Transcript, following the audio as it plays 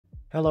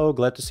Hello,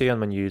 glad to see you on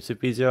my new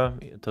YouTube video.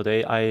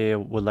 Today I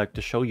would like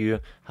to show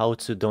you how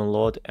to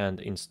download and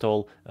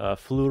install a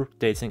Flure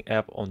dating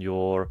app on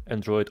your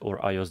Android or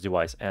iOS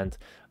device, and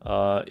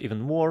even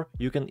more,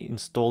 you can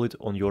install it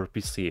on your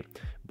PC.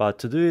 But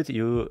to do it,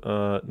 you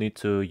need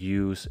to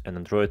use an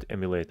Android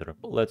emulator.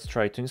 Let's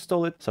try to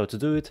install it. So to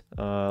do it,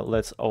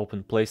 let's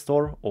open Play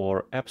Store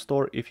or App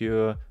Store if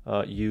you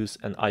use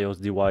an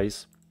iOS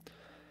device.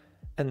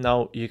 And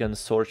now you can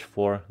search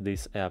for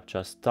this app.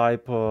 Just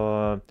type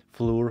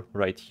Flure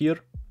right here.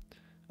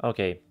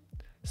 Okay,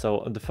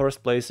 so in the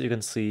first place you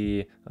can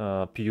see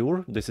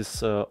Pure. This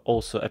is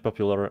also a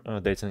popular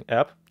dating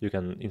app. You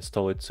can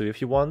install it too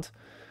if you want.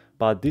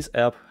 But this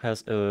app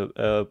has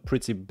a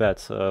pretty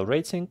bad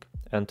rating.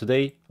 And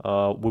today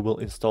we will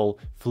install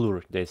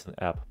Flure dating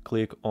app.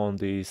 Click on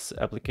this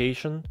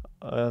application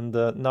and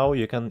now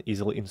you can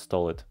easily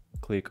install it.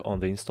 Click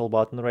on the install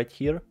button right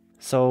here.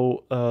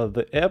 So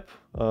the app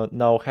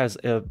now has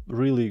a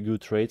really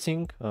good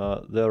rating.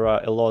 There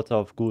are a lot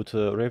of good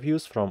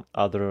reviews from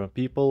other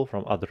people,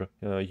 from other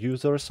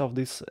users of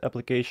this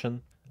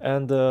application.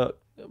 And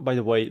by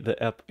the way,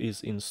 the app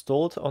is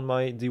installed on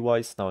my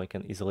device. Now I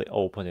can easily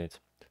open it.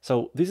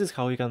 So this is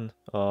how you can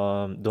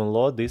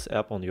download this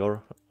app on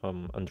your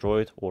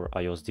Android or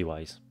iOS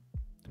device.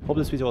 Hope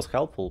this video was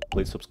helpful.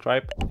 Please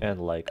subscribe and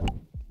like.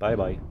 Bye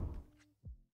bye.